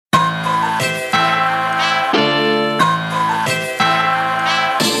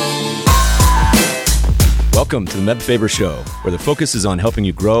Welcome to the Meb Faber Show, where the focus is on helping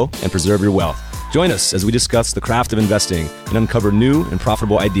you grow and preserve your wealth. Join us as we discuss the craft of investing and uncover new and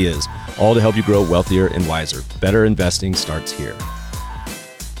profitable ideas, all to help you grow wealthier and wiser. Better investing starts here.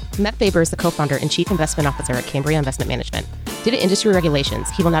 Meb Faber is the co-founder and chief investment officer at Cambria Investment Management. Due to industry regulations,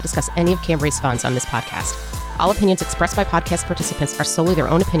 he will not discuss any of Cambria's funds on this podcast. All opinions expressed by podcast participants are solely their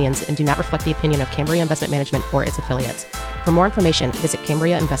own opinions and do not reflect the opinion of Cambria Investment Management or its affiliates. For more information, visit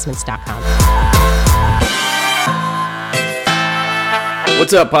CambriaInvestments.com.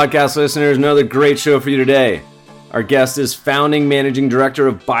 What's up, podcast listeners? Another great show for you today. Our guest is founding managing director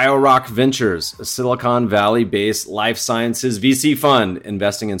of BioRock Ventures, a Silicon Valley-based life sciences VC fund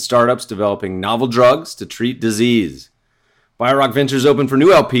investing in startups developing novel drugs to treat disease. BioRock Ventures open for new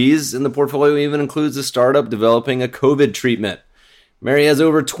LPs, and the portfolio even includes a startup developing a COVID treatment. Mary has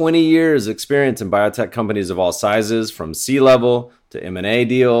over 20 years experience in biotech companies of all sizes, from C-level to M&A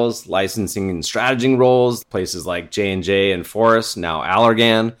deals, licensing and strategy roles, places like J&J and Forest, now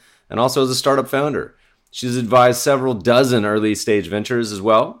Allergan, and also as a startup founder. She's advised several dozen early-stage ventures as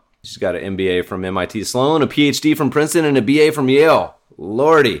well. She's got an MBA from MIT Sloan, a PhD from Princeton, and a BA from Yale.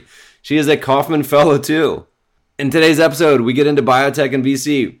 Lordy, she is a Kaufman Fellow too. In today's episode, we get into biotech and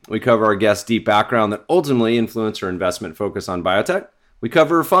VC. We cover our guest's deep background that ultimately influenced her investment focus on biotech. We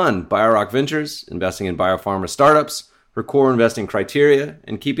cover her fund, BioRock Ventures, investing in biopharma startups, her core investing criteria,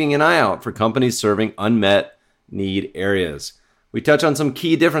 and keeping an eye out for companies serving unmet need areas. We touch on some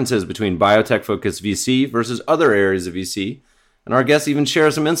key differences between biotech-focused VC versus other areas of VC, and our guests even share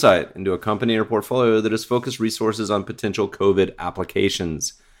some insight into a company or portfolio that has focused resources on potential COVID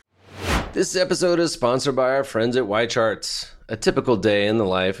applications. This episode is sponsored by our friends at YCharts. A typical day in the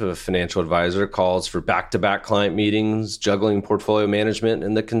life of a financial advisor calls for back-to-back client meetings, juggling portfolio management,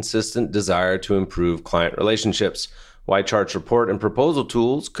 and the consistent desire to improve client relationships. YCharts report and proposal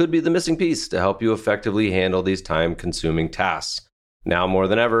tools could be the missing piece to help you effectively handle these time-consuming tasks. Now more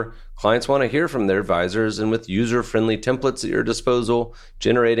than ever, clients want to hear from their advisors, and with user-friendly templates at your disposal,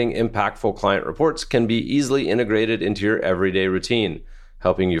 generating impactful client reports can be easily integrated into your everyday routine,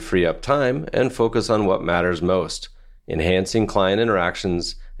 helping you free up time and focus on what matters most, enhancing client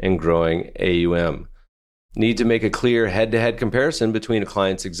interactions and growing AUM. Need to make a clear head-to-head comparison between a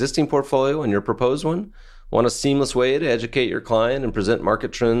client's existing portfolio and your proposed one? Want a seamless way to educate your client and present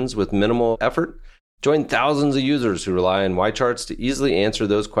market trends with minimal effort? Join thousands of users who rely on YCharts to easily answer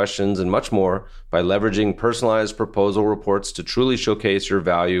those questions and much more by leveraging personalized proposal reports to truly showcase your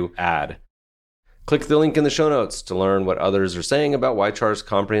value add. Click the link in the show notes to learn what others are saying about YChart's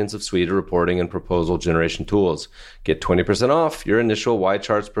comprehensive suite of reporting and proposal generation tools. Get 20% off your initial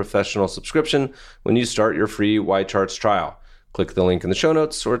YCharts professional subscription when you start your free YCharts trial. Click the link in the show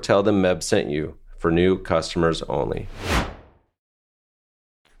notes or tell them Meb sent you, for new customers only.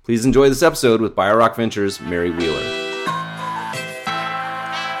 Please enjoy this episode with BioRock Ventures' Mary Wheeler.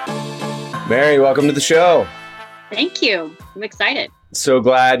 Mary, welcome to the show. Thank you. I'm excited. So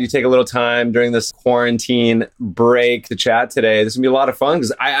glad you take a little time during this quarantine break to chat today. This is going to be a lot of fun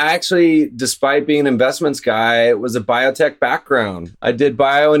because I actually, despite being an investments guy, was a biotech background. I did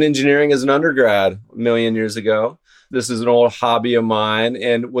bio and engineering as an undergrad a million years ago. This is an old hobby of mine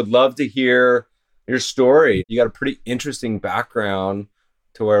and would love to hear your story. You got a pretty interesting background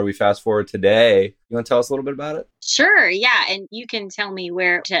to where we fast forward today. You want to tell us a little bit about it? Sure. Yeah. And you can tell me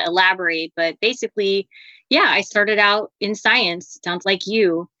where to elaborate. But basically, yeah, I started out in science. Sounds like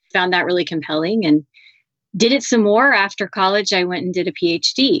you found that really compelling and did it some more. After college, I went and did a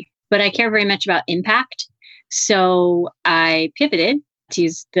PhD, but I care very much about impact. So I pivoted, to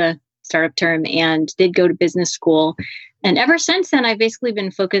use the startup term, and did go to business school. And ever since then, I've basically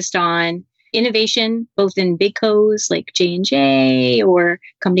been focused on innovation, both in big cos like J&J or a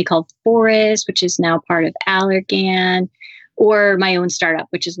company called Forest, which is now part of Allergan, or my own startup,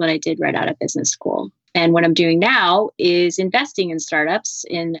 which is what I did right out of business school. And what I'm doing now is investing in startups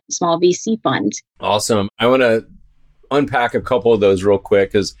in small VC funds. Awesome. I want to unpack a couple of those real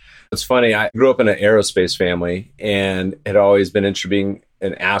quick because it's funny. I grew up in an aerospace family and had always been interested in being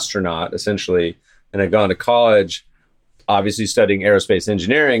an astronaut, essentially. And I'd gone to college, obviously studying aerospace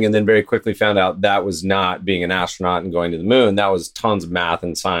engineering, and then very quickly found out that was not being an astronaut and going to the moon. That was tons of math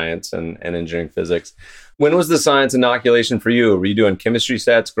and science and engineering physics. When was the science inoculation for you? Were you doing chemistry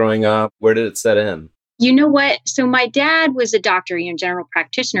sets growing up? Where did it set in? You know what? So my dad was a doctor, general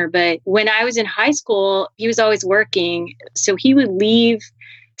practitioner, but when I was in high school, he was always working. So he would leave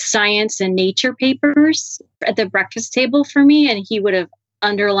science and nature papers at the breakfast table for me, and he would have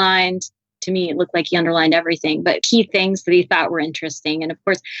underlined. To me, it looked like he underlined everything, but key things that he thought were interesting. And of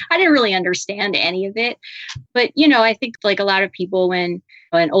course, I didn't really understand any of it. But, I think like a lot of people, when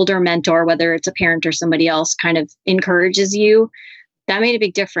an older mentor, whether it's a parent or somebody else, kind of encourages you, that made a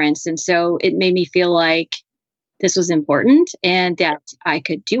big difference. And so it made me feel like this was important and that I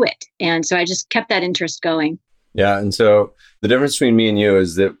could do it. And so I just kept that interest going. Yeah. And so the difference between me and you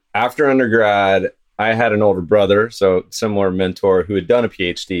is that after undergrad, I had an older brother, so similar mentor, who had done a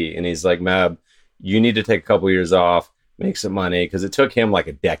PhD. And he's like, Mab, you need to take a couple years off, make some money, because it took him like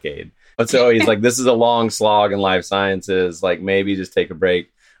a decade. But so he's like, this is a long slog in life sciences, like maybe just take a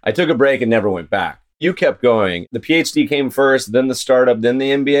break. I took a break and never went back. You kept going. The PhD came first, then the startup, then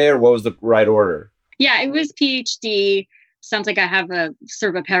the MBA, or what was the right order? Yeah, it was PhD. Sounds like I have a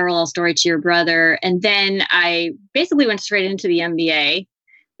sort of a parallel story to your brother. And then I basically went straight into the MBA.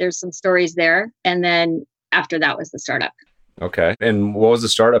 There's some stories there. And then after that was the startup. Okay. And what was the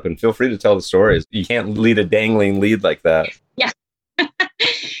startup? And feel free to tell the stories. You can't lead a dangling lead like that. Yeah.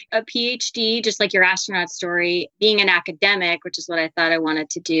 A PhD, just like your astronaut story, being an academic, which is what I thought I wanted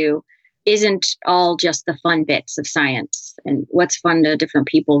to do, isn't all just the fun bits of science. And what's fun to different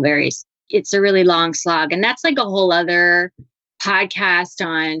people varies. It's a really long slog. And that's like a whole other podcast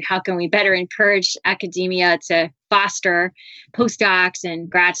on how can we better encourage academia to foster postdocs and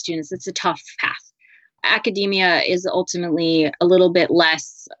grad students. It's a tough path. Academia is ultimately a little bit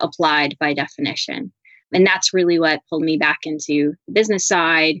less applied by definition. And that's really what pulled me back into the business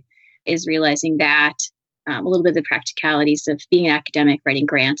side, is realizing that a little bit of the practicalities of being an academic, writing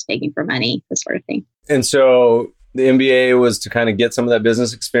grants, begging for money, this sort of thing. And so the MBA was to kind of get some of that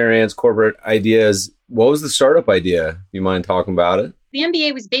business experience, corporate ideas. What was the startup idea? Do you mind talking about it? The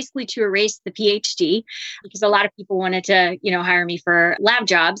MBA was basically to erase the PhD, because a lot of people wanted to, hire me for lab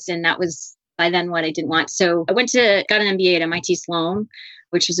jobs. And that was by then what I didn't want. So I got an MBA at MIT Sloan,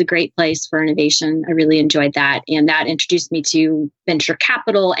 which was a great place for innovation. I really enjoyed that. And that introduced me to venture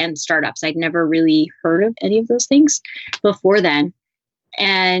capital and startups. I'd never really heard of any of those things before then.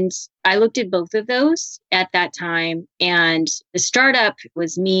 And I looked at both of those at that time. And the startup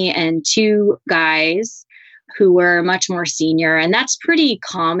was me and two guys who were much more senior. And that's pretty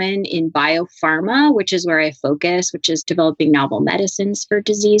common in biopharma, which is where I focus, which is developing novel medicines for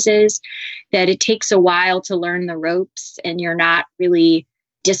diseases, that it takes a while to learn the ropes and you're not really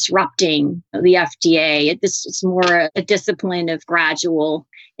disrupting the FDA. It's more a discipline of gradual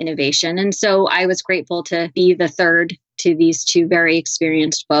innovation. And so I was grateful to be the third to these two very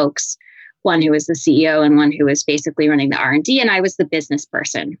experienced folks, one who was the CEO and one who was basically running the R&D, and I was the business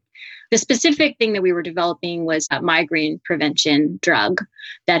person. The specific thing that we were developing was a migraine prevention drug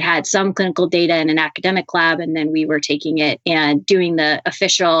that had some clinical data in an academic lab, and then we were taking it and doing the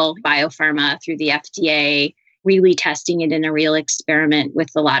official biopharma through the FDA, really testing it in a real experiment with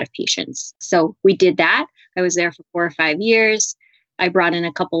a lot of patients. So we did that. I was there for 4 or 5 years. I brought in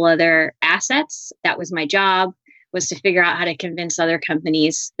a couple other assets. That was my job, was to figure out how to convince other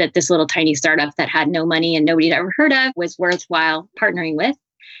companies that this little tiny startup that had no money and nobody had ever heard of was worthwhile partnering with.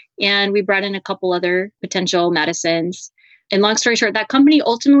 And we brought in a couple other potential medicines. And long story short, that company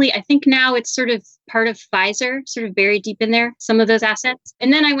ultimately, I think now it's sort of part of Pfizer, sort of buried deep in there, some of those assets.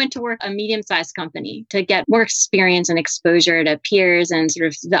 And then I went to work at a medium-sized company to get more experience and exposure to peers and sort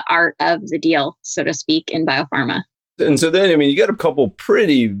of the art of the deal, so to speak, in biopharma. And so then, you got a couple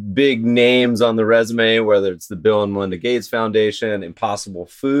pretty big names on the resume, whether it's the Bill and Melinda Gates Foundation, Impossible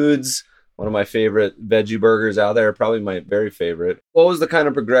Foods, one of my favorite veggie burgers out there, probably my very favorite. What was the kind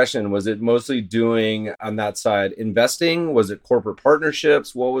of progression? Was it mostly doing on that side investing? Was it corporate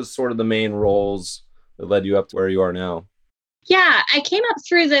partnerships? What was sort of the main roles that led you up to where you are now? Yeah, I came up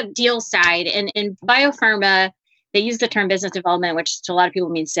through the deal side. And in biopharma, they use the term business development, which to a lot of people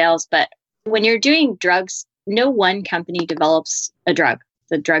means sales. But when you're doing drugs, no one company develops a drug.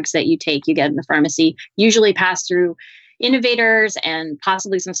 The drugs that you take, you get in the pharmacy, usually pass through innovators and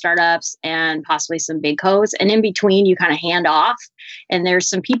possibly some startups and possibly some big cos. And in between, you kind of hand off. And there's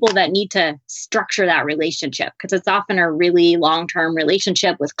some people that need to structure that relationship, because it's often a really long-term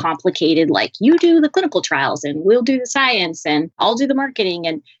relationship with complicated, like you do the clinical trials and we'll do the science and I'll do the marketing.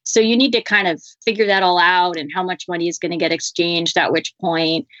 And so you need to kind of figure that all out and how much money is going to get exchanged at which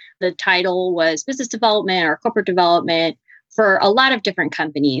point. The title was business development or corporate development for a lot of different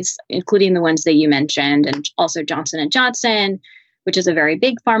companies, including the ones that you mentioned, and also Johnson & Johnson, which is a very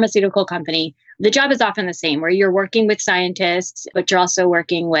big pharmaceutical company. The job is often the same, where you're working with scientists, but you're also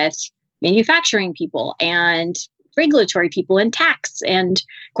working with manufacturing people and regulatory people and tax, and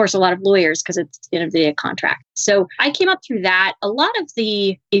of course, a lot of lawyers, because it's a contract. So I came up through that. A lot of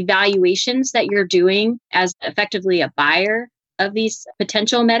the evaluations that you're doing as effectively a buyer of these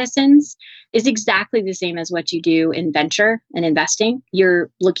potential medicines is exactly the same as what you do in venture and investing.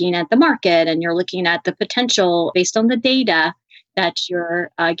 You're looking at the market and you're looking at the potential based on the data, that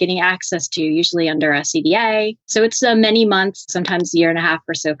you're getting access to, usually under a CDA. So it's a many months, sometimes a year and a half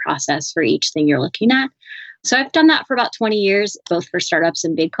or so process for each thing you're looking at. So I've done that for about 20 years, both for startups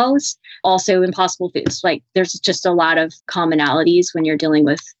and big co's. Also Impossible Foods. Like there's just a lot of commonalities when you're dealing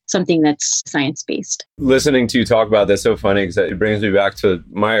with something that's science-based. Listening to you talk about this, so funny because it brings me back to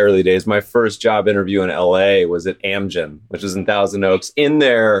my early days. My first job interview in LA was at Amgen, which is in Thousand Oaks. In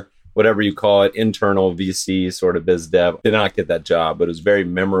there, whatever you call it, internal VC sort of biz dev. Did not get that job, but it was a very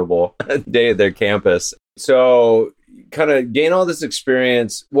memorable day at their campus. So kind of gain all this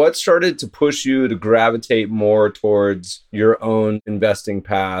experience. What started to push you to gravitate more towards your own investing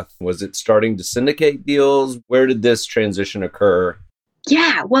path? Was it starting to syndicate deals? Where did this transition occur?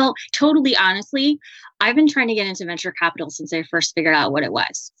 Yeah, well, totally honestly, I've been trying to get into venture capital since I first figured out what it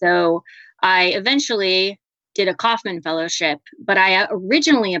was. So I eventually did a Kauffman Fellowship, but I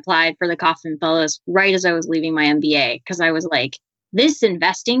originally applied for the Kauffman Fellows right as I was leaving my MBA because I was like, this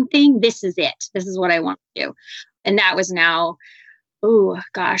investing thing, this is it. This is what I want to do. And that was now,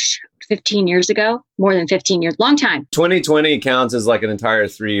 15 years ago, more than 15 years, long time. 2020 counts as like an entire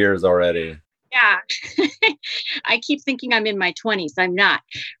 3 years already. Yeah. I keep thinking I'm in my 20s. I'm not.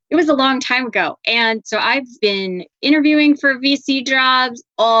 It was a long time ago. And so I've been interviewing for VC jobs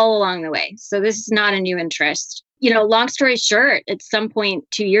all along the way. So this is not a new interest. Long story short, at some point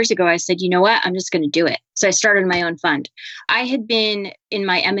 2 years ago, I said, you know what, I'm just going to do it. So I started my own fund. I had been in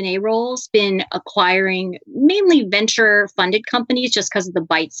my M&A roles, been acquiring mainly venture funded companies just because of the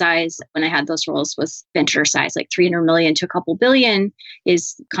bite size when I had those roles was venture size, like 300 million to a couple billion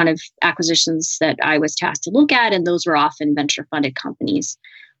is kind of acquisitions that I was tasked to look at. And those were often venture funded companies.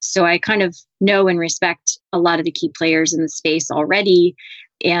 So I kind of know and respect a lot of the key players in the space already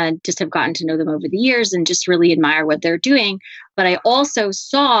and just have gotten to know them over the years and just really admire what they're doing. But I also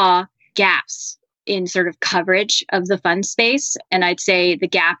saw gaps in sort of coverage of the fund space. And I'd say the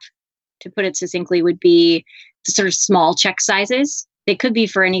gap, to put it succinctly, would be the sort of small check sizes. They could be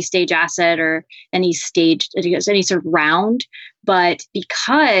for any stage asset or any stage, any sort of round. But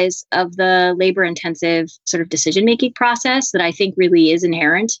because of the labor intensive sort of decision-making process that I think really is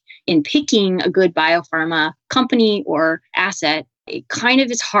inherent in picking a good biopharma company or asset, it kind of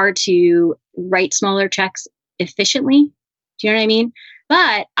is hard to write smaller checks efficiently. Do you know what I mean?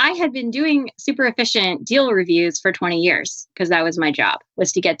 But I had been doing super efficient deal reviews for 20 years because that was my job,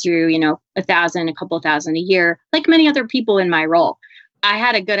 was to get through, 1,000, a couple thousand a year, like many other people in my role. I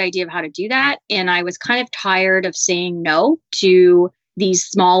had a good idea of how to do that. And I was kind of tired of saying no to these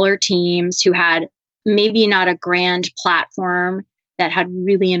smaller teams who had maybe not a grand platform that had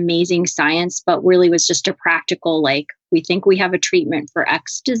really amazing science, but really was just a practical, like, we think we have a treatment for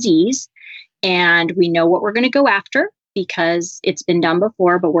X disease and we know what we're going to go after because it's been done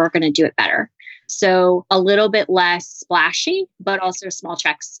before, but we're going to do it better. So a little bit less splashy, but also small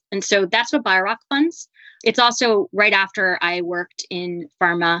checks. And so that's what BioRock funds. It's also right after I worked in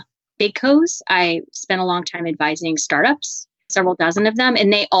pharma big co's. I spent a long time advising startups, several dozen of them.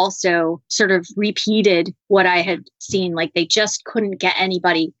 And they also sort of repeated what I had seen. Like they just couldn't get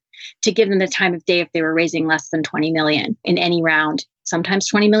anybody to give them the time of day if they were raising less than 20 million in any round. Sometimes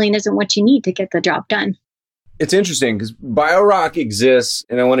 20 million isn't what you need to get the job done. It's interesting because BioRock exists,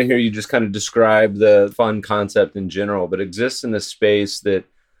 and I want to hear you just kind of describe the fund concept in general, but exists in this space that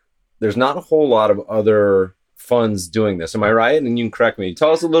there's not a whole lot of other funds doing this. Am I right? And you can correct me.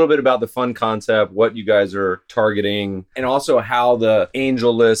 Tell us a little bit about the fund concept, what you guys are targeting, and also how the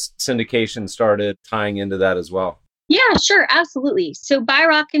angel list syndication started tying into that as well. Yeah, sure. Absolutely. So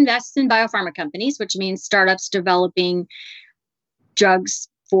BioRock invests in biopharma companies, which means startups developing drugs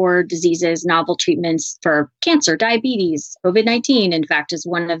for diseases, novel treatments for cancer, diabetes, COVID-19, in fact, is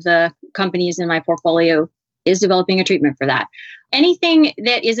one of the companies in my portfolio is developing a treatment for that. Anything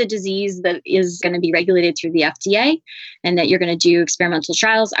that is a disease that is going to be regulated through the FDA and that you're going to do experimental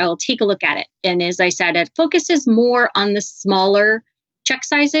trials, I will take a look at it. And as I said, it focuses more on the smaller check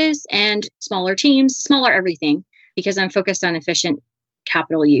sizes and smaller teams, smaller everything, because I'm focused on efficient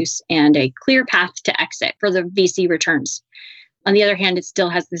capital use and a clear path to exit for the VC returns. On the other hand, it still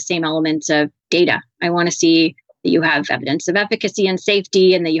has the same elements of data. I want to see that you have evidence of efficacy and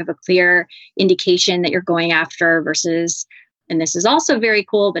safety and that you have a clear indication that you're going after versus, and this is also very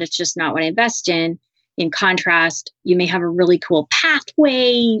cool, but it's just not what I invest in. In contrast, you may have a really cool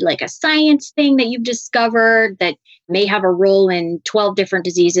pathway, like a science thing that you've discovered that may have a role in 12 different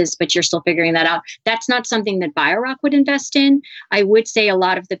diseases, but you're still figuring that out. That's not something that BioRock would invest in. I would say a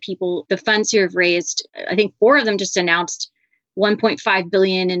lot of the people, the funds who have raised, I think 4 of them just announced 1.5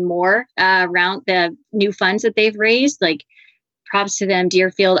 billion and more around the new funds that they've raised, like props to them,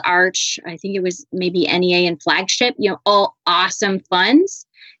 Deerfield, Arch, I think it was maybe NEA and Flagship, all awesome funds.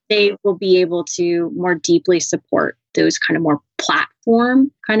 They will be able to more deeply support those kind of more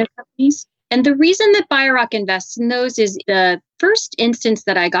platform kind of companies. And the reason that BioRock invests in those is the first instance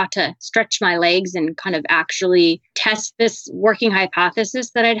that I got to stretch my legs and kind of actually test this working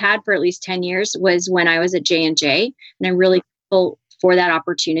hypothesis that I'd had for at least 10 years was when I was at J&J. And I'm really grateful for that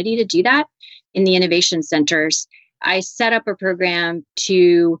opportunity to do that in the innovation centers. I set up a program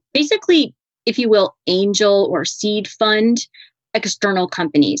to basically, if you will, angel or seed fund external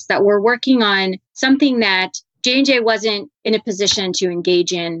companies that were working on something that J&J wasn't in a position to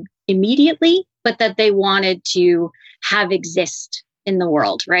engage in immediately, but that they wanted to have exist in the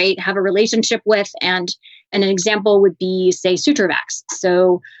world, right? Have a relationship with, and an example would be, say, SutureVax.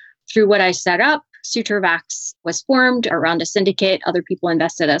 So through what I set up, SutureVax was formed around a syndicate. Other people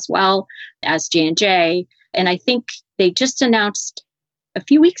invested as well as J&J. And I think they just announced a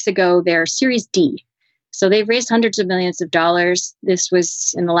few weeks ago their Series D. So they've raised hundreds of millions of dollars. This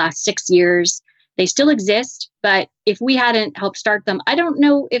was in the last 6 years. They still exist, but if we hadn't helped start them, I don't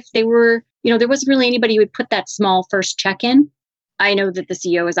know if they were, there wasn't really anybody who would put that small first check in. I know that the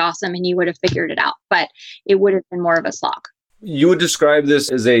CEO is awesome and he would have figured it out, but it would have been more of a slog. You would describe this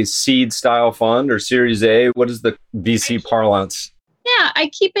as a seed style fund or Series A. What is the VC parlance? Yeah, I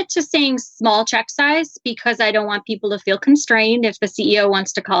keep it to saying small check size because I don't want people to feel constrained. If the CEO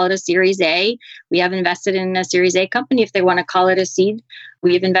wants to call it a Series A, we have invested in a Series A company. If they want to call it a seed,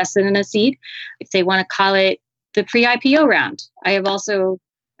 we have invested in a seed. If they want to call it the pre-IPO round, I have also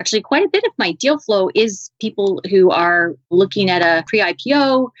actually quite a bit of my deal flow is people who are looking at a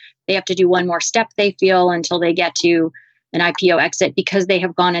pre-IPO. They have to do one more step, they feel, until they get to an IPO exit because they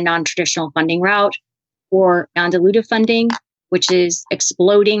have gone a non-traditional funding route or non-dilutive funding, which is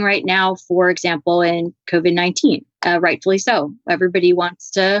exploding right now, for example, in COVID-19, rightfully so. Everybody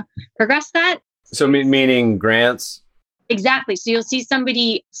wants to progress that. So meaning grants? Exactly. So you'll see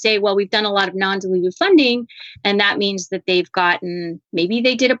somebody say, well, we've done a lot of non-dilutive funding, and that means that they've gotten, maybe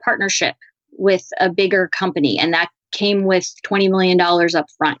they did a partnership with a bigger company, and that came with $20 million up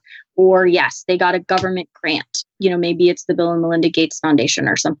front. Or yes, they got a government grant. Maybe it's the Bill and Melinda Gates Foundation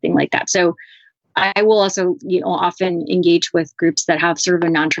or something like that. So I will also, often engage with groups that have sort of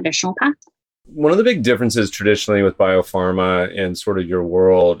a non-traditional path. One of the big differences traditionally with biopharma and sort of your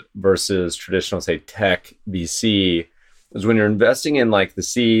world versus traditional, say, tech VC is when you're investing in like the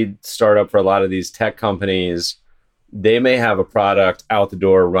seed startup for a lot of these tech companies, they may have a product out the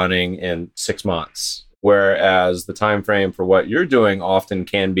door running in 6 months. Whereas the time frame for what you're doing often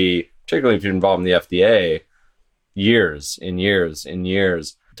can be, particularly if you're involved in the FDA, years and years and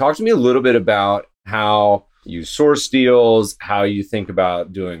years. Talk to me a little bit about how you source deals, how you think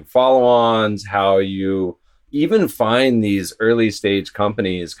about doing follow-ons, how you even find these early stage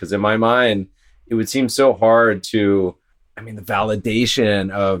companies. Because in my mind, it would seem so hard to, the validation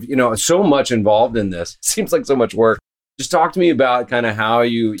of, so much involved in this. It seems like so much work. Just talk to me about kind of how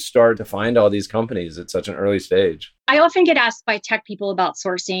you start to find all these companies at such an early stage. I often get asked by tech people about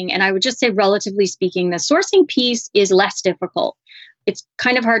sourcing, and I would just say, relatively speaking, the sourcing piece is less difficult. It's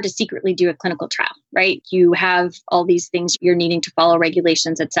kind of hard to secretly do a clinical trial, right? You have all these things you're needing to follow,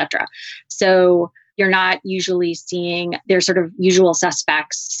 regulations, et cetera. So you're not usually seeing their sort of usual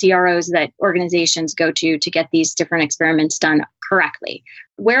suspects, CROs that organizations go to get these different experiments done correctly.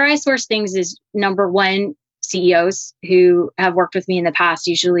 Where I source things is, number one, CEOs who have worked with me in the past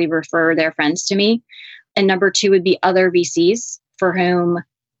usually refer their friends to me. And number two would be other VCs for whom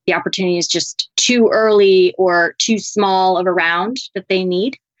the opportunity is just too early or too small of a round that they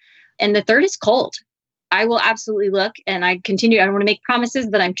need. And the third is cold. I will absolutely look, and I don't want to make promises,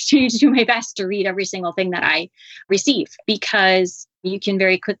 but I'm continuing to do my best to read every single thing that I receive, because you can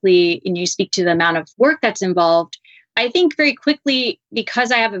very quickly, and you speak to the amount of work that's involved. I think very quickly,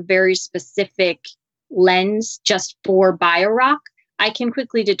 because I have a very specific lens just for BioRock, I can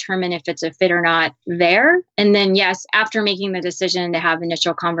quickly determine if it's a fit or not there. And then, yes, after making the decision to have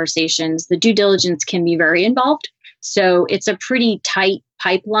initial conversations, the due diligence can be very involved. So it's a pretty tight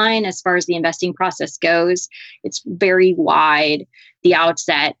pipeline as far as the investing process goes. It's very wide, the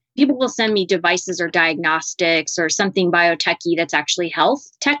outset. People will send me devices or diagnostics or something biotechy that's actually health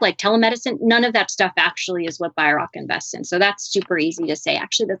tech, like telemedicine. None of that stuff actually is what BioRock invests in. So that's super easy to say,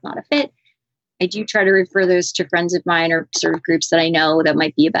 actually, that's not a fit. I do try to refer those to friends of mine or sort of groups that I know that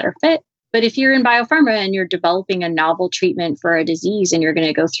might be a better fit. But if you're in biopharma and you're developing a novel treatment for a disease and you're going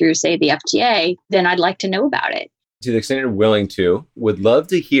to go through, say, the FDA, then I'd like to know about it. To the extent you're willing to, would love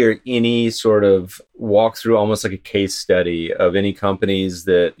to hear any sort of walkthrough, almost like a case study of any companies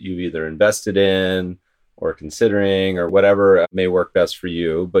that you've either invested in or considering or whatever may work best for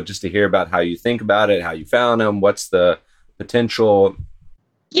you. But just to hear about how you think about it, how you found them, what's the potential.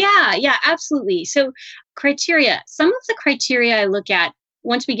 Yeah, absolutely. So criteria, some of the criteria I look at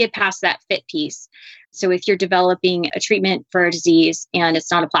once we get past that fit piece. So if you're developing a treatment for a disease and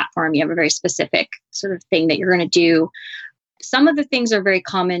it's not a platform, you have a very specific sort of thing that you're going to do. Some of the things are very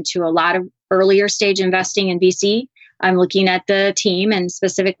common to a lot of earlier stage investing in VC. I'm looking at the team, and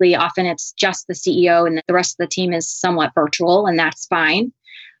specifically often it's just the CEO and the rest of the team is somewhat virtual, and that's fine.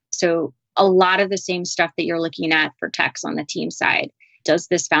 So a lot of the same stuff that you're looking at for techs on the team side. Does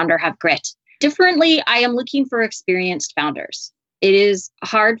this founder have grit? Differently, I am looking for experienced founders. It is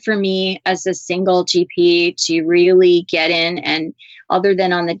hard for me as a single GP to really get in and, other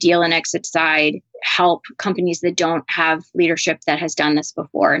than on the deal and exit side, help companies that don't have leadership that has done this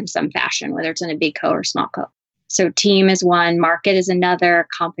before in some fashion, whether it's in a big co or small co. So team is one, market is another,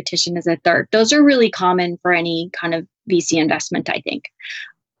 competition is a third. Those are really common for any kind of VC investment, I think.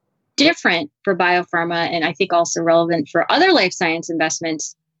 Different for biopharma, and I think also relevant for other life science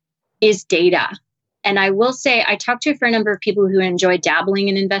investments, is data. And I will say, I talked to a fair number of people who enjoy dabbling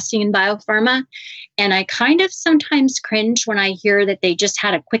and investing in biopharma. And I kind of sometimes cringe when I hear that they just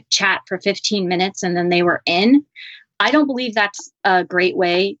had a quick chat for 15 minutes and then they were in. I don't believe that's a great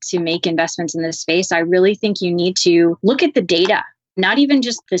way to make investments in this space. I really think you need to look at the data, not even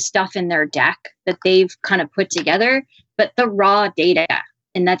just the stuff in their deck that they've kind of put together, but the raw data.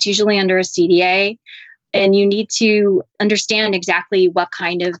 And that's usually under a CDA. And you need to understand exactly what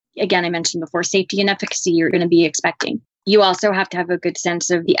kind of, again, I mentioned before, safety and efficacy you're going to be expecting. You also have to have a good sense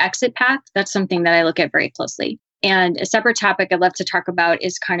of the exit path. That's something that I look at very closely. And a separate topic I'd love to talk about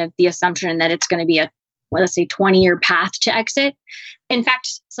is kind of the assumption that it's going to be a, let's say, 20-year path to exit. In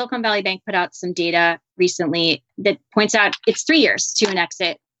fact, Silicon Valley Bank put out some data recently that points out it's 3 years to an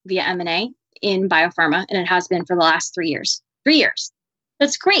exit via M&A in biopharma, and it has been for the last 3 years. 3 years.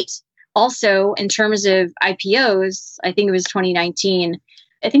 That's great. Also, in terms of IPOs, I think it was 2019,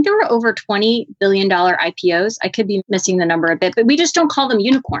 I think there were over $20 billion IPOs. I could be missing the number a bit, but we just don't call them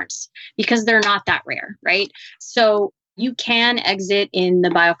unicorns because they're not that rare, right? So you can exit in the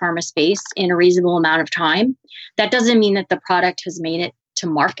biopharma space in a reasonable amount of time. That doesn't mean that the product has made it to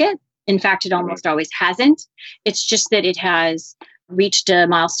market. In fact, it almost always hasn't. It's just that it has reached a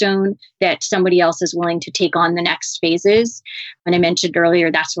milestone that somebody else is willing to take on the next phases. And I mentioned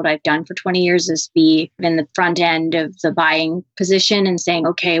earlier, that's what I've done for 20 years is be in the front end of the buying position and saying,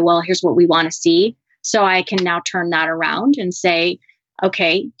 okay, well, here's what we want to see. So I can now turn that around and say,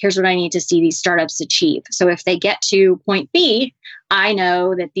 okay, here's what I need to see these startups achieve. So if they get to point B, I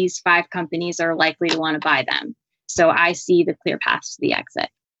know that these 5 companies are likely to want to buy them. So I see the clear path to the exit.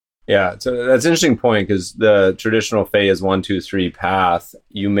 Yeah, so that's an interesting point because the traditional phase 1, 2, 3 path,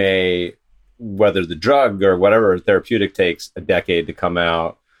 you may, whether the drug or whatever therapeutic takes a decade to come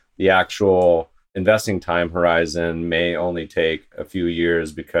out, the actual investing time horizon may only take a few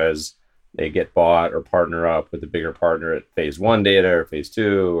years because they get bought or partner up with a bigger partner at phase 1 data or phase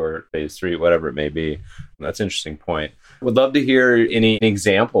 2 or phase 3, whatever it may be. That's an interesting point. Would love to hear any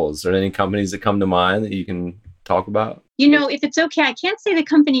examples or any companies that come to mind that you can talk about. You know, if it's okay, I can't say the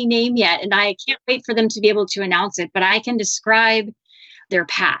company name yet, and I can't wait for them to be able to announce it, but I can describe their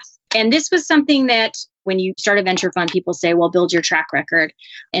path. And this was something that when you start a venture fund, people say, well, build your track record.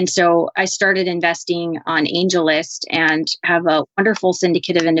 And so I started investing on AngelList and have a wonderful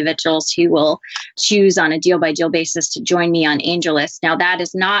syndicate of individuals who will choose on a deal by deal basis to join me on AngelList. Now, that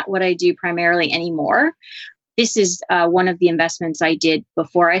is not what I do primarily anymore. This is one of the investments I did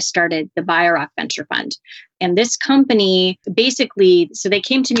before I started the BioRock venture fund. And this company basically, so they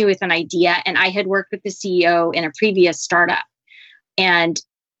came to me with an idea and I had worked with the CEO in a previous startup. And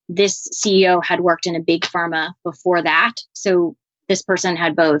this CEO had worked in a big pharma before that. So this person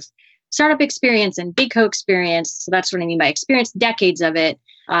had both startup experience and big co experience. So that's what I mean by experience, decades of it,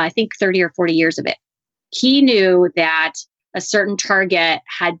 I think 30 or 40 years of it. He knew that a certain target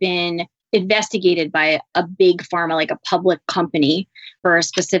had been investigated by a big pharma, like a public company for a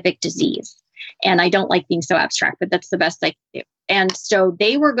specific disease. And I don't like being so abstract, but that's the best I can do. And so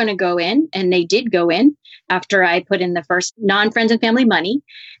they were going to go in, and they did go in after I put in the first non-friends and family money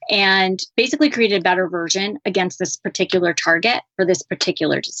and basically created a better version against this particular target for this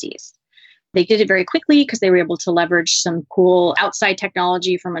particular disease. They did it very quickly because they were able to leverage some cool outside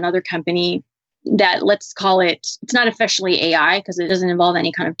technology from another company that, let's call it, it's not officially AI because it doesn't involve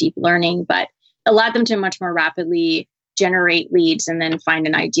any kind of deep learning, but allowed them to much more rapidly generate leads and then find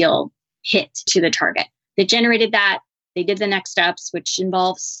an ideal hit to the target. They generated that. They did the next steps, which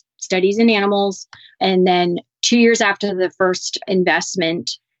involves studies in animals. And then 2 years after the first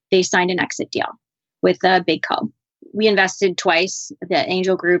investment, they signed an exit deal. with a big co. We invested twice. The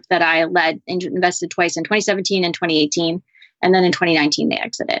angel group that I led invested twice in 2017 and 2018. And then in 2019, they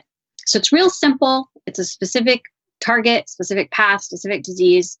exited. So it's real simple. It's a specific target, specific path, specific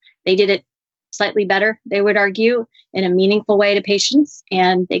disease. They did it slightly better, they would argue, in a meaningful way to patients,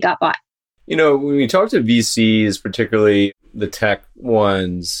 and they got bought. You know, when we talk to VCs, particularly the tech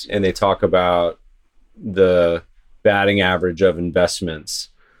ones, and they talk about the batting average of investments,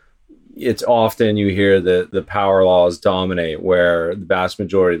 it's often you hear that the power laws dominate, where the vast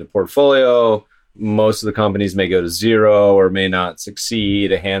majority of the portfolio, most of the companies may go to zero or may not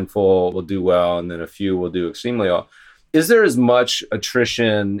succeed. A handful will do well, and then a few will do extremely well. Is there as much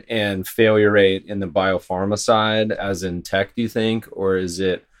attrition and failure rate in the biopharma side as in tech, do you think? Or is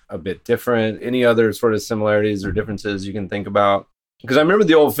it a bit different? Any other sort of similarities or differences you can think about? Because I remember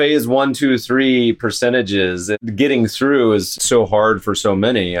the old phase 1, 2, 3 percentages. Getting through is so hard for so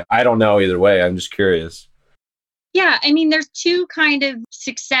many. I don't know either way. I'm just curious. Yeah, I mean, there's two kind of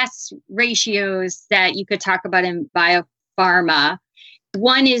success ratios that you could talk about in biopharma.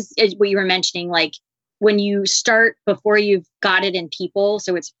 One is what you were mentioning, like when you start before you've got it in people,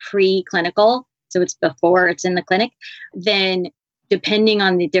 so it's preclinical, so it's before it's in the clinic, then depending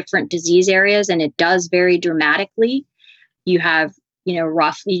on the different disease areas, and it does vary dramatically, you have,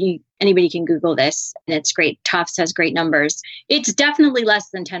 roughly, anybody can Google this, and it's great. Tufts has great numbers. It's definitely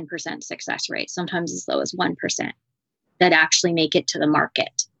less than 10% success rate, sometimes as low as 1% that actually make it to the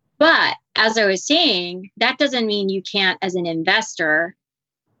market. But as I was saying, that doesn't mean you can't, as an investor,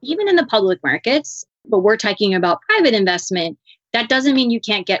 even in the public markets, but we're talking about private investment, that doesn't mean you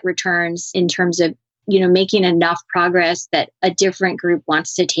can't get returns in terms of, making enough progress that a different group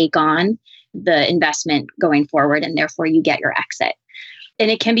wants to take on the investment going forward, and therefore you get your exit.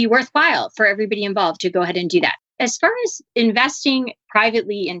 And it can be worthwhile for everybody involved to go ahead and do that. As far as investing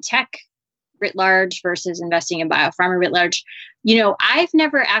privately in tech writ large versus investing in biopharma writ large, I've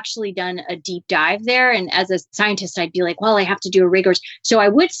never actually done a deep dive there. And as a scientist, I'd be like, well, I have to do a rigorous. So I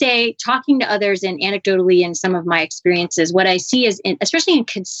would say, talking to others and anecdotally in some of my experiences, what I see is, especially in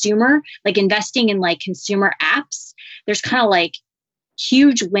consumer, like investing in like consumer apps, there's kind of like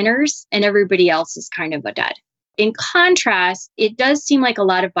huge winners and everybody else is kind of a dud. In contrast, it does seem like a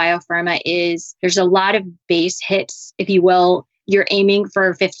lot of biopharma there's a lot of base hits, if you will. You're aiming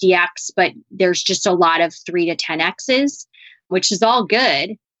for 50x, but there's just a lot of 3 to 10x's, which is all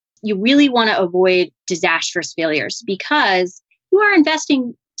good. You really want to avoid disastrous failures because you are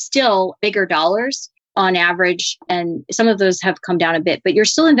investing still bigger dollars on average. And some of those have come down a bit, but you're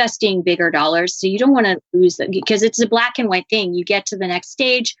still investing bigger dollars. So you don't want to lose them because it's a black and white thing. You get to the next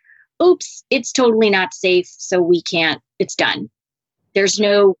stage. Oops, it's totally not safe. So we can't, it's done. There's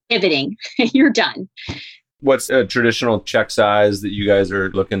no pivoting. You're done. What's a traditional check size that you guys are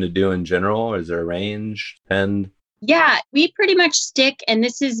looking to do in general? Is there a range? Depend? Yeah, we pretty much stick, and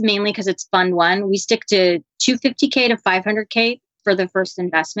this is mainly because it's fund one, we stick to $250K to $500K for the first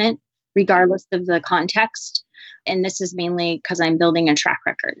investment, regardless of the context. And this is mainly because I'm building a track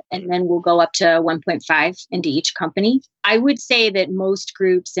record. And then we'll go up to 1.5 into each company. I would say that most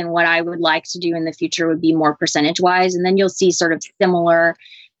groups and what I would like to do in the future would be more percentage wise. And then you'll see sort of similar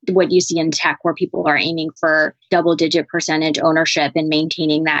what you see in tech where people are aiming for double-digit percentage ownership and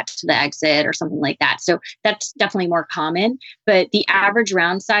maintaining that to the exit or something like that. So that's definitely more common. But the average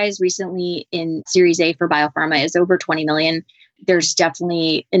round size recently in Series A for biopharma is over 20 million. There's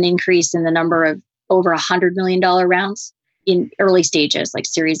definitely an increase in the number of over $100 million rounds in early stages, like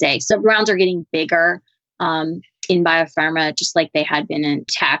Series A. So rounds are getting bigger in biopharma, just like they had been in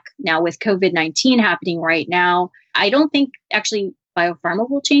tech. Now with COVID-19 happening right now, I don't think actually biopharma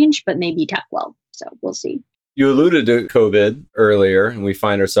will change, but maybe tech will. So we'll see. You alluded to COVID earlier, and we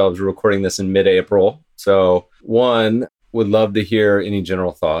find ourselves recording this in mid-April. So one, would love to hear any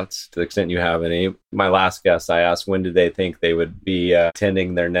general thoughts to the extent you have any. My last guest, I asked when did they think they would be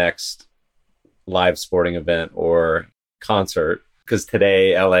attending their next live sporting event or concert. Because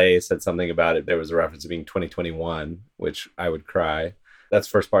today, LA said something about it. There was a reference to being 2021, which I would cry. That's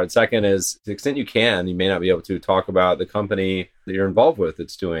the first part. Second is, to the extent you can, you may not be able to talk about the company that you're involved with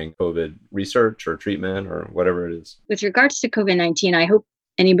that's doing COVID research or treatment or whatever it is. With regards to COVID-19, I hope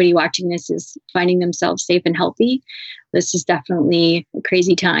anybody watching this is finding themselves safe and healthy. This is definitely a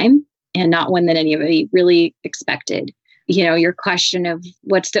crazy time and not one that anybody really expected. Your question of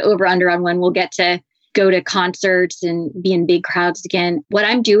what's the over-under on when we'll get to go to concerts and be in big crowds again. What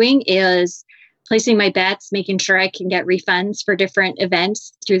I'm doing is placing my bets, making sure I can get refunds for different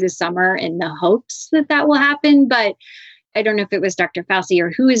events through the summer in the hopes that will happen. But I don't know if it was Dr. Fauci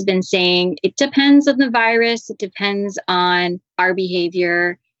or who has been saying it depends on the virus. It depends on our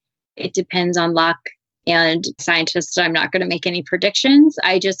behavior. It depends on luck. And scientists, I'm not going to make any predictions.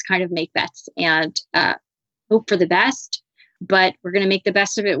 I just kind of make bets and hope for the best. But we're going to make the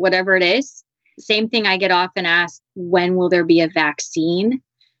best of it, whatever it is. Same thing I get often asked, when will there be a vaccine?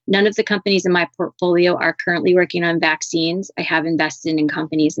 None of the companies in my portfolio are currently working on vaccines. I have invested in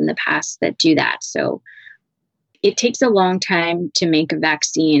companies in the past that do that. So it takes a long time to make a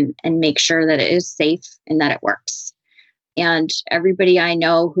vaccine and make sure that it is safe and that it works. And everybody I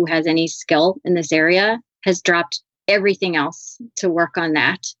know who has any skill in this area has dropped everything else to work on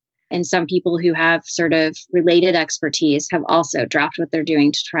that. And some people who have sort of related expertise have also dropped what they're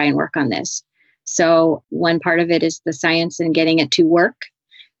doing to try and work on this. So one part of it is the science and getting it to work,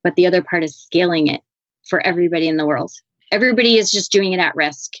 but the other part is scaling it for everybody in the world. Everybody is just doing it at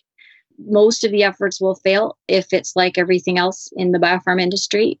risk. Most of the efforts will fail if it's like everything else in the biopharma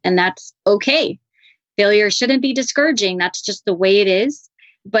industry, and that's okay. Failure shouldn't be discouraging. That's just the way it is.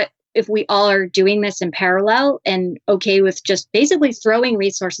 But if we all are doing this in parallel and okay with just basically throwing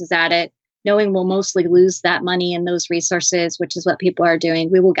resources at it, knowing we'll mostly lose that money and those resources, which is what people are doing,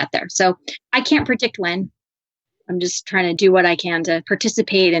 we will get there. So I can't predict when. I'm just trying to do what I can to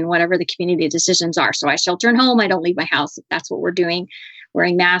participate in whatever the community decisions are. So I shelter at home. I don't leave my house. If that's what we're doing.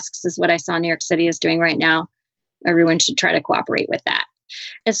 Wearing masks is what I saw New York City is doing right now. Everyone should try to cooperate with that.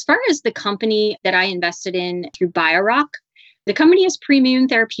 As far as the company that I invested in through BioRock, the company is Premium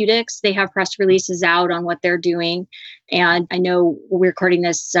Therapeutics. They have press releases out on what they're doing. And I know we're recording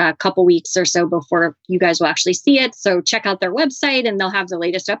this a couple weeks or so before you guys will actually see it. So check out their website and they'll have the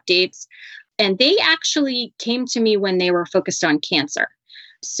latest updates. And they actually came to me when they were focused on cancer.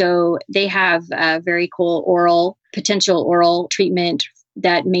 So they have a very cool potential oral treatment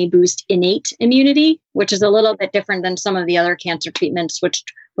that may boost innate immunity, which is a little bit different than some of the other cancer treatments, which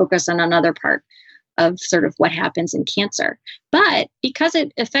focus on another part of sort of what happens in cancer. But because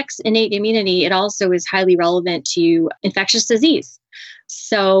it affects innate immunity, it also is highly relevant to infectious disease.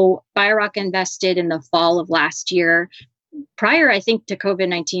 So BioRock invested in the fall of last year, prior, I think, to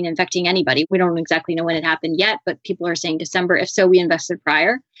COVID-19 infecting anybody. We don't exactly know when it happened yet, but people are saying December. If so, we invested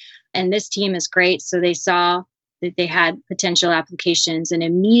prior. And this team is great. So they saw that they had potential applications and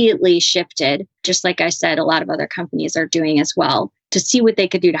immediately shifted, just like I said, a lot of other companies are doing as well, to see what they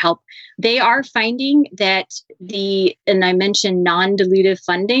could do to help. They are finding that and I mentioned non-dilutive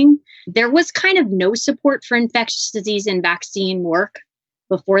funding, there was kind of no support for infectious disease and vaccine work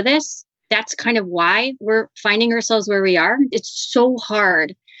before this. That's kind of why we're finding ourselves where we are. It's so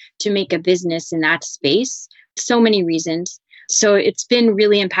hard to make a business in that space. So many reasons. So it's been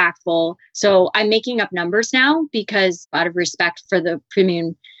really impactful. So I'm making up numbers now because out of respect for the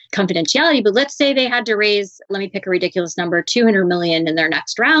premium confidentiality, but let's say they had to raise, let me pick a ridiculous number, 200 million in their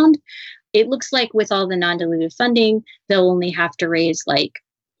next round. It looks like with all the non-dilutive funding, they'll only have to raise like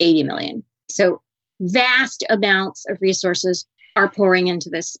 80 million. So vast amounts of resources are pouring into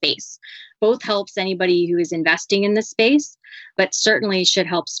this space. Both helps anybody who is investing in this space, but certainly should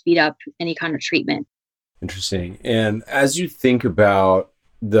help speed up any kind of treatment. Interesting. And as you think about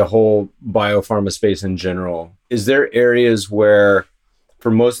the whole biopharma space in general, is there areas where for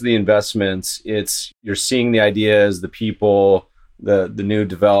most of the investments, you're seeing the ideas, the people, the new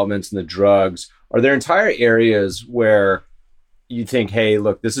developments and the drugs? Are there entire areas where you think, hey,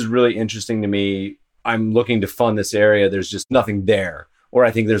 look, this is really interesting to me. I'm looking to fund this area. There's just nothing there. Or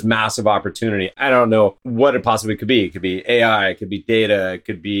I think there's massive opportunity. I don't know what it possibly could be. It could be AI, it could be data, it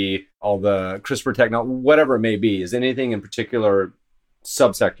could be all the CRISPR technology, whatever it may be. Is anything in particular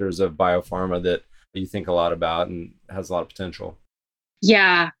subsectors of biopharma that you think a lot about and has a lot of potential?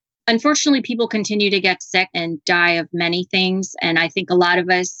 Yeah. Unfortunately, people continue to get sick and die of many things. And I think a lot of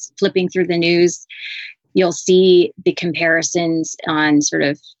us flipping through the news, you'll see the comparisons on sort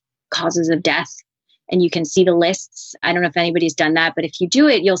of causes of death. And you can see the lists. I don't know if anybody's done that, but if you do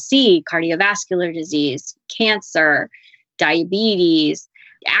it, you'll see cardiovascular disease, cancer, diabetes,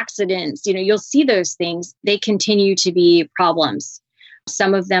 accidents. You'll see those things. They continue to be problems.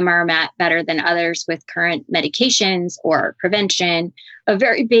 Some of them are met better than others with current medications or prevention. A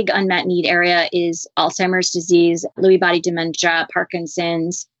very big unmet need area is Alzheimer's disease, Lewy body dementia,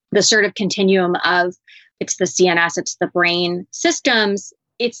 Parkinson's, the sort of continuum of it's the CNS, it's the brain systems.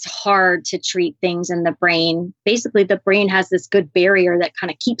 It's hard to treat things in the brain. Basically, the brain has this good barrier that kind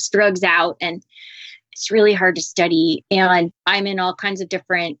of keeps drugs out, and it's really hard to study. And I'm in all kinds of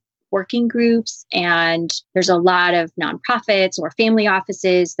different working groups, and there's a lot of nonprofits or family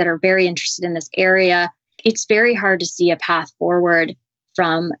offices that are very interested in this area. It's very hard to see a path forward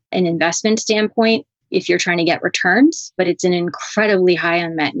from an investment standpoint if you're trying to get returns, but it's an incredibly high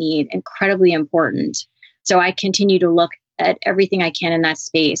unmet need, incredibly important. So I continue to look at everything I can in that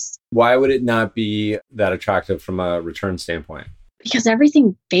space. Why would it not be that attractive from a return standpoint? Because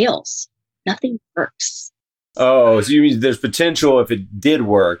everything fails. Nothing works. Oh, so you mean there's potential if it did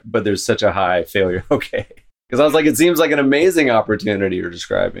work, but there's such a high failure. Okay. Because I was like, it seems like an amazing opportunity you're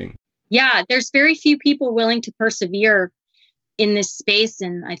describing. Yeah, there's very few people willing to persevere in this space.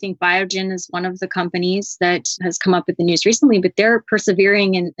 And I think Biogen is one of the companies that has come up with the news recently, but they're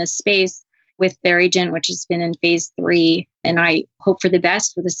persevering in a space with their agent, which has been in phase 3. And I hope for the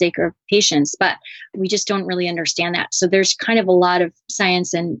best for the sake of patients, but we just don't really understand that. So there's kind of a lot of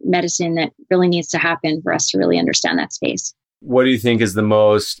science and medicine that really needs to happen for us to really understand that space. What do you think is the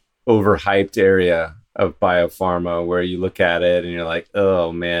most overhyped area of biopharma where you look at it and you're like,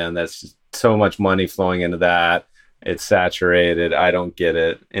 oh man, that's just so much money flowing into that. It's saturated. I don't get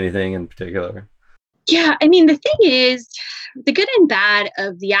it. Anything in particular? Yeah, I mean, the thing is, the good and bad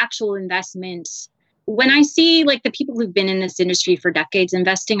of the actual investments, when I see like the people who've been in this industry for decades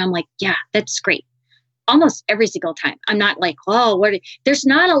investing, I'm like, yeah, that's great. Almost every single time. I'm not like, oh, there's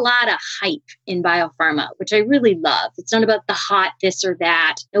not a lot of hype in biopharma, which I really love. It's not about the hot this or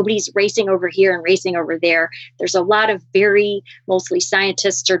that. Nobody's racing over here and racing over there. There's a lot of very mostly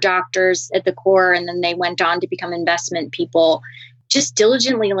scientists or doctors at the core, and then they went on to become investment people, just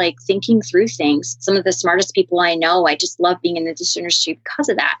diligently like thinking through things. Some of the smartest people I know, I just love being in this industry because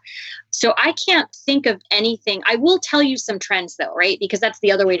of that. So I can't think of anything. I will tell you some trends though, right? Because that's the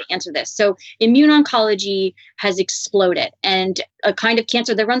other way to answer this. So immune oncology has exploded, and a kind of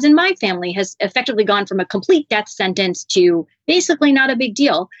cancer that runs in my family has effectively gone from a complete death sentence to basically not a big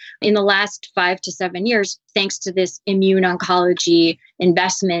deal in the last 5 to 7 years, thanks to this immune oncology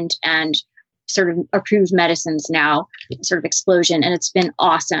investment and sort of approved medicines now, sort of explosion. And it's been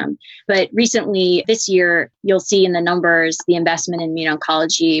awesome. But recently, this year, you'll see in the numbers, the investment in immune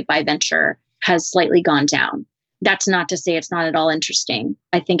oncology by venture has slightly gone down. That's not to say it's not at all interesting.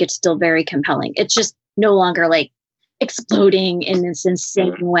 I think it's still very compelling. It's just no longer like exploding in this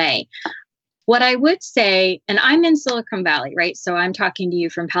insane way. What I would say, and I'm in Silicon Valley, right? So I'm talking to you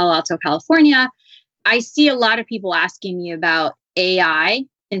from Palo Alto, California. I see a lot of people asking me about AI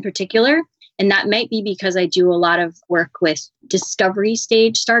in particular. And that might be because I do a lot of work with discovery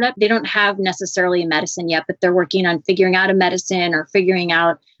stage startup. They don't have necessarily a medicine yet, but they're working on figuring out a medicine or figuring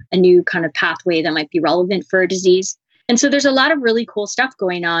out a new kind of pathway that might be relevant for a disease. And so there's a lot of really cool stuff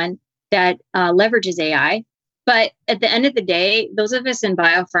going on that leverages AI. But at the end of the day, those of us in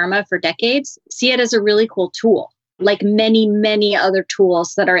biopharma for decades see it as a really cool tool, like many, many other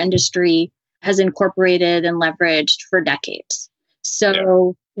tools that our industry has incorporated and leveraged for decades.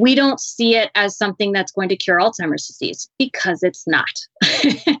 So we don't see it as something that's going to cure Alzheimer's disease because it's not.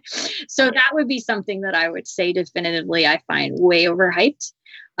 So that would be something that I would say definitively I find way overhyped,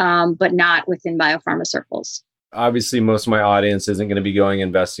 but not within biopharma circles. Obviously, most of my audience isn't going to be going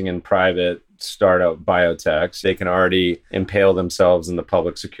investing in private startup biotechs. They can already impale themselves in the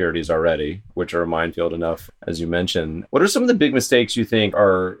public securities already, which are a minefield enough, as you mentioned. What are some of the big mistakes you think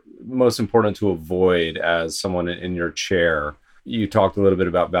are most important to avoid as someone in your chair? You talked a little bit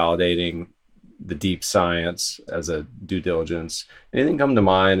about validating the deep science as a due diligence. Anything come to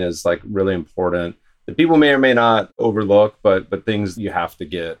mind as like really important that people may or may not overlook, but things you have to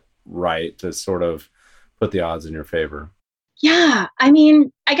get right to sort of put the odds in your favor? Yeah, I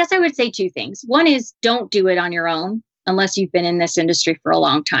mean, I guess I would say 2 things. One is don't do it on your own unless you've been in this industry for a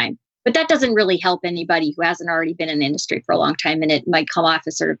long time. But that doesn't really help anybody who hasn't already been in the industry for a long time, and it might come off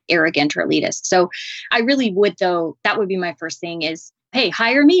as sort of arrogant or elitist. So I really would, though, that would be my first thing is, hey,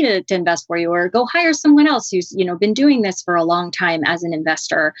 hire me to invest for you, or go hire someone else who's, been doing this for a long time as an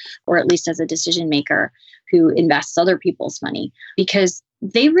investor, or at least as a decision maker who invests other people's money, because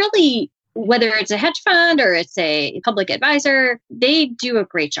they really, whether it's a hedge fund or it's a public advisor, they do a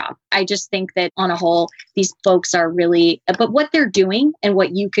great job. I just think that on a whole, these folks are really, but what they're doing and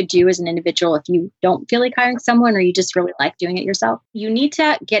what you could do as an individual, if you don't feel like hiring someone or you just really like doing it yourself, you need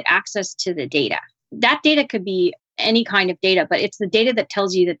to get access to the data. That data could be any kind of data, but it's the data that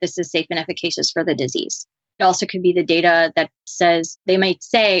tells you that this is safe and efficacious for the disease. It also could be the data that says, they might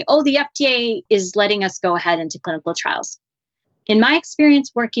say, oh, the FDA is letting us go ahead into clinical trials. In my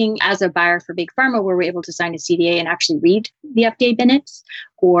experience working as a buyer for big pharma, where we're able to sign a CDA and actually read the FDA minutes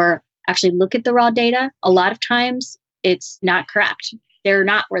or actually look at the raw data, a lot of times it's not correct. They're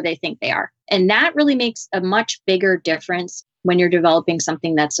not where they think they are. And that really makes a much bigger difference when you're developing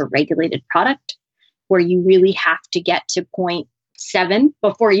something that's a regulated product, where you really have to get to 0.7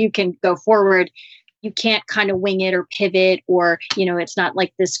 before you can go forward. You can't kind of wing it or pivot, or, it's not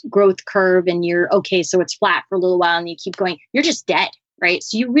like this growth curve and you're okay, so it's flat for a little while and you keep going. You're just dead, right?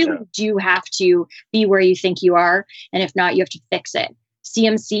 So you really do have to be where you think you are. And if not, you have to fix it.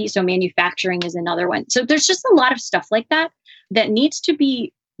 CMC, so manufacturing is another one. So there's just a lot of stuff like that that needs to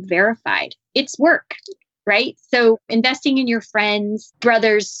be verified. It's work, right? So investing in your friends,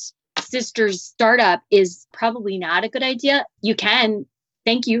 brothers, sisters startup is probably not a good idea. You can.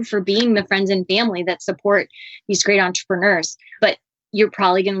 Thank you for being the friends and family that support these great entrepreneurs, but you're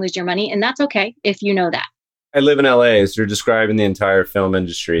probably going to lose your money. And that's okay if you know that. I live in LA, so you're describing the entire film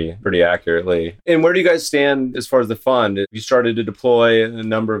industry pretty accurately. And where do you guys stand as far as the fund? You started to deploy a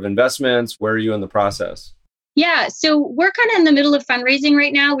number of investments. Where are you in the process? Yeah, so we're kind of in the middle of fundraising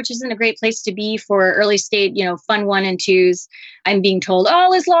right now, which isn't a great place to be for early stage, fund 1 and 2s. I'm being told,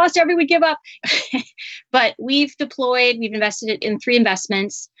 all is lost, everyone give up. But we've invested in 3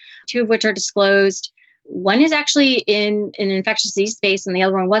 investments, 2 of which are disclosed. One is actually in an infectious disease space, and the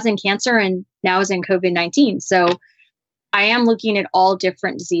other one was in cancer and now is in COVID-19. So I am looking at all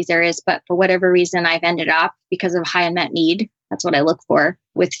different disease areas, but for whatever reason, I've ended up, because of high unmet need, that's what I look for,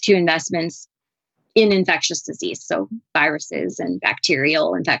 with 2 investments in infectious disease. So viruses and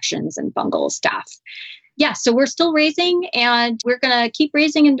bacterial infections and fungal stuff. Yeah, so we're still raising, and we're going to keep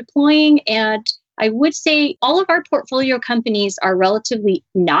raising and deploying. And I would say all of our portfolio companies are relatively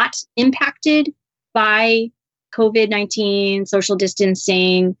not impacted by COVID-19, social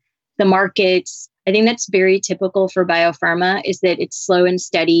distancing, the markets. I think that's very typical for biopharma, is that it's slow and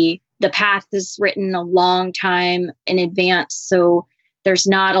steady. The path is written a long time in advance, so there's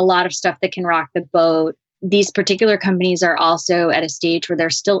not a lot of stuff that can rock the boat. These particular companies are also at a stage where they're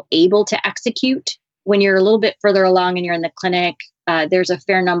still able to execute. When you're a little bit further along and you're in the clinic, there's a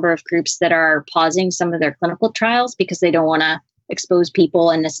fair number of groups that are pausing some of their clinical trials because they don't want to expose people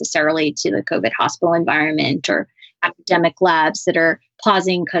unnecessarily to the COVID hospital environment, or academic labs that are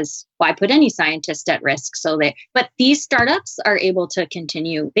pausing because why put any scientist at risk? But these startups are able to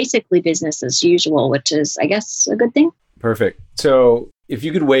continue basically business as usual, which is, I guess, a good thing. Perfect. So if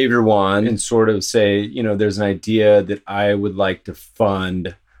you could wave your wand and sort of say, there's an idea that I would like to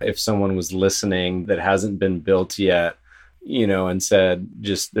fund if someone was listening that hasn't been built yet, and said,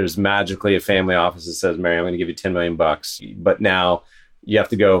 just there's magically a family office that says, Mary, I'm going to give you $10 million, but now you have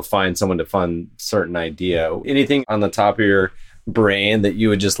to go find someone to fund certain idea. Anything on the top of your brain that you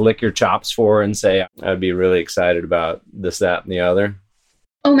would just lick your chops for and say, I'd be really excited about this, that, and the other?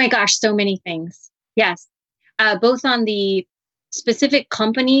 Oh my gosh, so many things. Yes. Both on the specific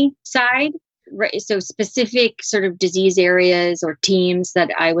company side, right? So specific sort of disease areas or teams that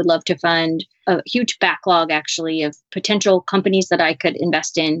I would love to fund. A huge backlog, actually, of potential companies that I could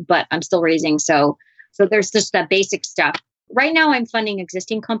invest in, but I'm still raising. So there's just that basic stuff. Right now, I'm funding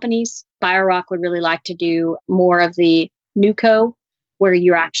existing companies. BioRock would really like to do more of the NewCo, where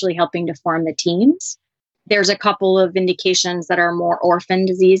you're actually helping to form the teams. There's a couple of indications that are more orphan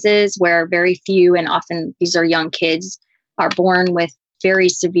diseases, where very few, and often these are young kids, are born with very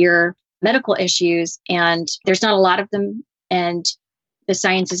severe medical issues, and there's not a lot of them, and the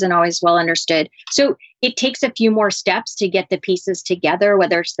science isn't always well understood. So it takes a few more steps to get the pieces together,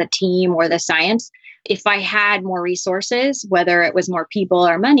 whether it's the team or the science. If I had more resources, whether it was more people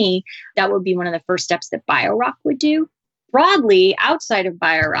or money, that would be one of the first steps that BioRock would do. Broadly, outside of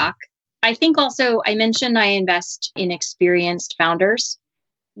BioRock, I think also I mentioned I invest in experienced founders,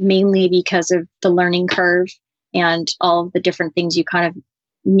 mainly because of the learning curve and all of the different things you kind of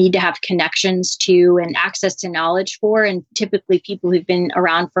need to have connections to and access to knowledge for. And typically people who've been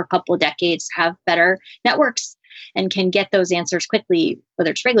around for a couple of decades have better networks and can get those answers quickly,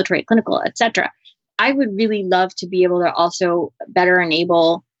 whether it's regulatory, clinical, et cetera. I would really love to be able to also better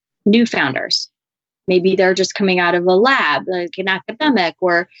enable new founders. Maybe they're just coming out of a lab, like an academic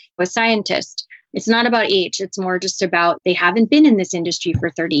or a scientist. It's not about age. It's more just about they haven't been in this industry for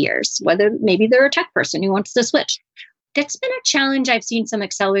 30 years, whether maybe they're a tech person who wants to switch. That's been a challenge I've seen some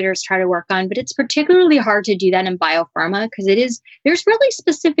accelerators try to work on, but it's particularly hard to do that in biopharma because there's really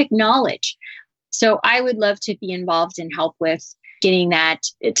specific knowledge. So I would love to be involved and help with getting that.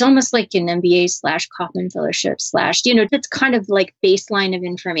 It's almost like an MBA/Kaufman Fellowship / it's kind of like baseline of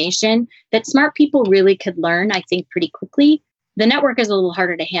information that smart people really could learn, I think, pretty quickly. The network is a little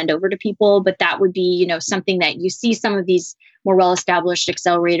harder to hand over to people, but that would be, something that you see some of these more well-established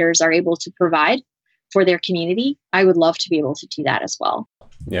accelerators are able to provide for their community. I would love to be able to do that as well.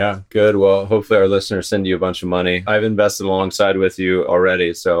 Yeah, good. Well, hopefully our listeners send you a bunch of money. I've invested alongside with you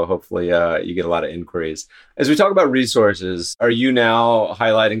already, so hopefully you get a lot of inquiries. As we talk about resources, are you now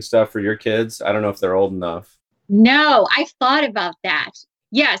highlighting stuff for your kids? I don't know if they're old enough. No, I've thought about that.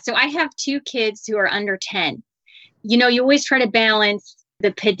 Yeah, so I have 2 kids who are under 10. You always try to balance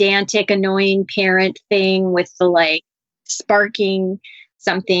the pedantic, annoying parent thing with the sparking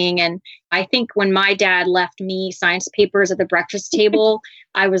something. And I think when my dad left me science papers at the breakfast table,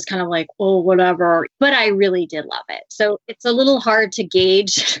 I was kind of like, oh, whatever. But I really did love it. So it's a little hard to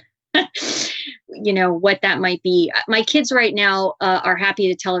gauge, what that might be. My kids right now are happy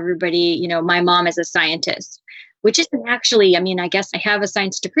to tell everybody, my mom is a scientist, which isn't actually, I guess I have a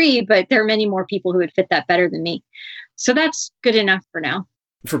science degree, but there are many more people who would fit that better than me. So that's good enough for now.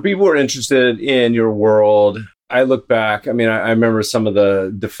 For people who are interested in your world, I look back, I remember some of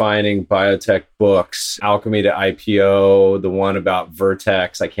the defining biotech books, Alchemy to IPO, the one about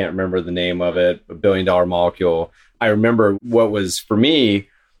Vertex, I can't remember the name of it, $1 billion molecule. I remember what was, for me,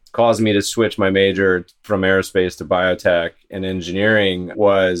 caused me to switch my major from aerospace to biotech and engineering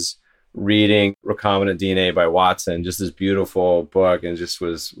was reading Recombinant DNA by Watson, just this beautiful book, and just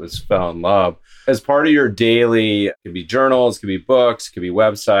was fell in love. As part of your daily, it could be journals, it could be books, it could be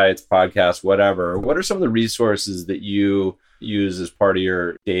websites, podcasts, whatever. What are some of the resources that you use as part of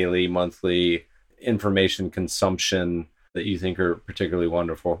your daily, monthly information consumption that you think are particularly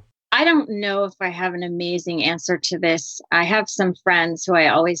wonderful? I don't know if I have an amazing answer to this. I have some friends who I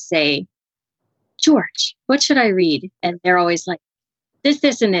always say, George, what should I read? And they're always like,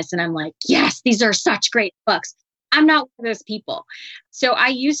 this, and this. And I'm like, yes, these are such great books. I'm not one of those people. So I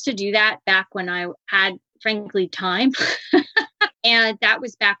used to do that back when I had, frankly, time. And that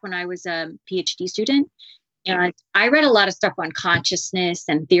was back when I was a PhD student. And I read a lot of stuff on consciousness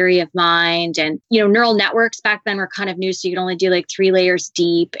and theory of mind. And, neural networks back then were kind of new. So you could only do like 3 layers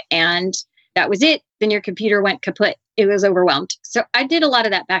deep. And that was it. Then your computer went kaput. It was overwhelmed. So I did a lot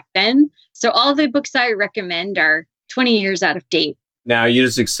of that back then. So all the books I recommend are 20 years out of date. Now you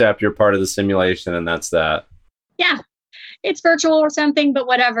just accept you're part of the simulation and that's that. Yeah, it's virtual or something, but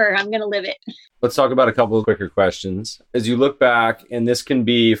whatever, I'm going to live it. Let's talk about a couple of quicker questions. As you look back, and this can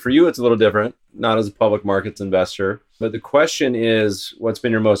be, for you, it's a little different, not as a public markets investor, but the question is, what's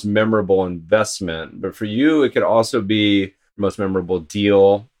been your most memorable investment? But for you, it could also be your most memorable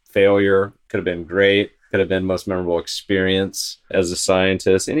deal, failure, could have been great, could have been most memorable experience as a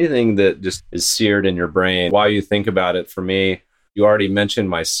scientist, anything that just is seared in your brain. While you think about it, for me, you already mentioned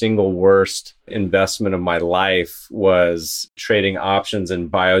my single worst investment of my life was trading options in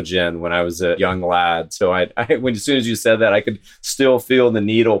Biogen when I was a young lad. So as soon as you said that, I could still feel the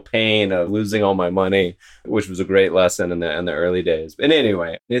needle pain of losing all my money, which was a great lesson in the early days. But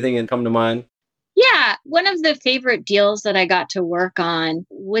anyway, anything come to mind? Yeah, one of the favorite deals that I got to work on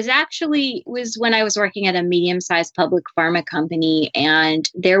was when I was working at a medium-sized public pharma company, and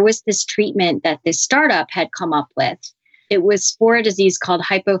there was this treatment that this startup had come up with. It was for a disease called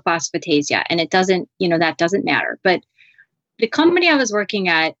hypophosphatasia, and that doesn't matter. But the company I was working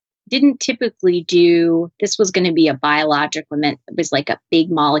at didn't typically this was going to be a biologic, it was like a big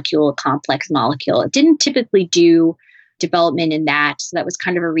molecule, a complex molecule. It didn't typically do development in that. So that was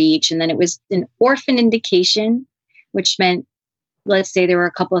kind of a reach. And then it was an orphan indication, which meant, let's say there were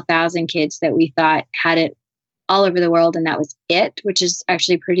a couple of thousand kids that we thought had it all over the world. And that was it, which is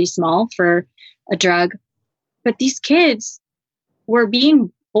actually pretty small for a drug. But these kids were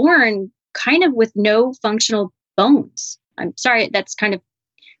being born kind of with no functional bones. I'm sorry, that's kind of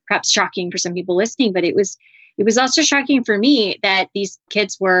perhaps shocking for some people listening, but it was also shocking for me that these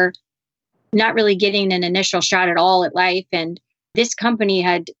kids were not really getting an initial shot at all at life. And this company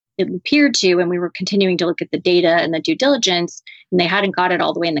it appeared to, and we were continuing to look at the data and the due diligence, and they hadn't got it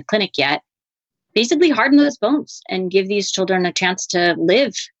all the way in the clinic yet, basically harden those bones and give these children a chance to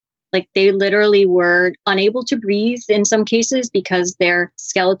live. Like they literally were unable to breathe in some cases because their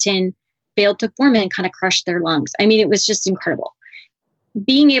skeleton failed to form and kind of crushed their lungs. It was just incredible.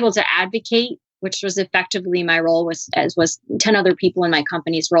 Being able to advocate, which was effectively my role, as was 10 other people in my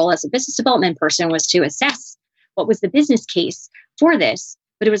company's role as a business development person, was to assess what was the business case for this.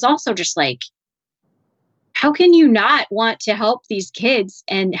 But it was also just like, how can you not want to help these kids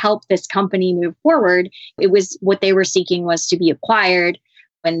and help this company move forward? It was what they were seeking was to be acquired.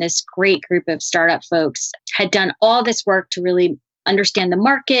 When this great group of startup folks had done all this work to really understand the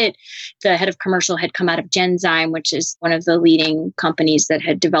market. The head of commercial had come out of Genzyme, which is one of the leading companies that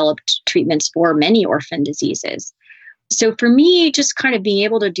had developed treatments for many orphan diseases. So for me, just kind of being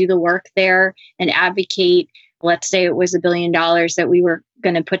able to do the work there and advocate, let's say it was $1 billion that we were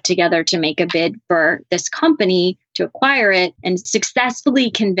going to put together to make a bid for this company to acquire it, and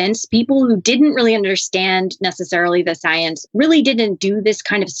successfully convince people who didn't really understand necessarily the science, really didn't do this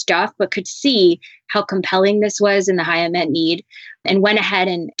kind of stuff, but could see how compelling this was and the high unmet need, and went ahead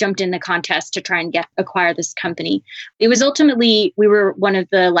and jumped in the contest to try and acquire this company. It was ultimately, we were one of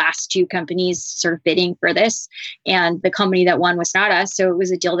the last 2 companies sort of bidding for this, and the company that won was not us. So it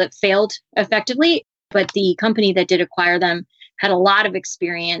was a deal that failed effectively, but the company that did acquire them had a lot of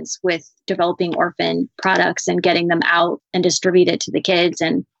experience with developing orphan products and getting them out and distributed to the kids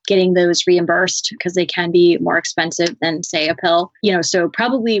and getting those reimbursed because they can be more expensive than, say, a pill. So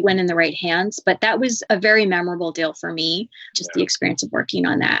probably went in the right hands. But that was a very memorable deal for me, just the experience of working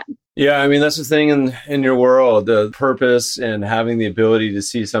on that. Yeah, I mean, that's the thing in your world, the purpose and having the ability to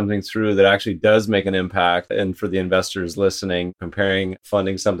see something through that actually does make an impact. And for the investors listening, comparing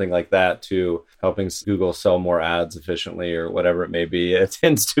funding something like that to helping Google sell more ads efficiently or whatever it may be, it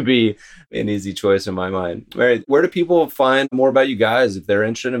tends to be an easy choice in my mind. Mary, where do people find more about you guys? If they're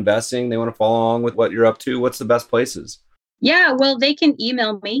interested in investing, they want to follow along with what you're up to, what's the best places? Yeah, well, they can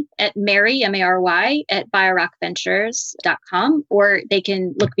email me at Mary, M-A-R-Y, at biorockventures.com, or they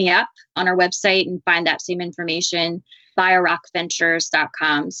can look me up on our website and find that same information,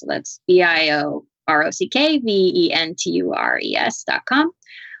 biorockventures.com. So that's BIOROCKVENTURES.com,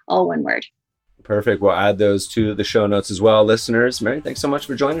 all one word. Perfect. We'll add those to the show notes as well. Listeners, Mary, thanks so much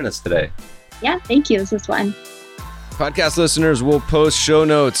for joining us today. Yeah, thank you. This was fun. Podcast listeners will post show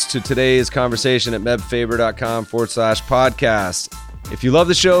notes to today's conversation at mebfaber.com/podcast. If you love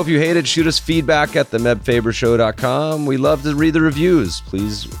the show, if you hate it, shoot us feedback at themebfabershow.com. We love to read the reviews.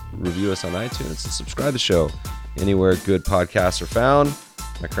 Please review us on iTunes and subscribe to the show anywhere good podcasts are found.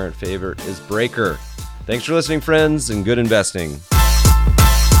 My current favorite is Breaker. Thanks for listening, friends, and good investing.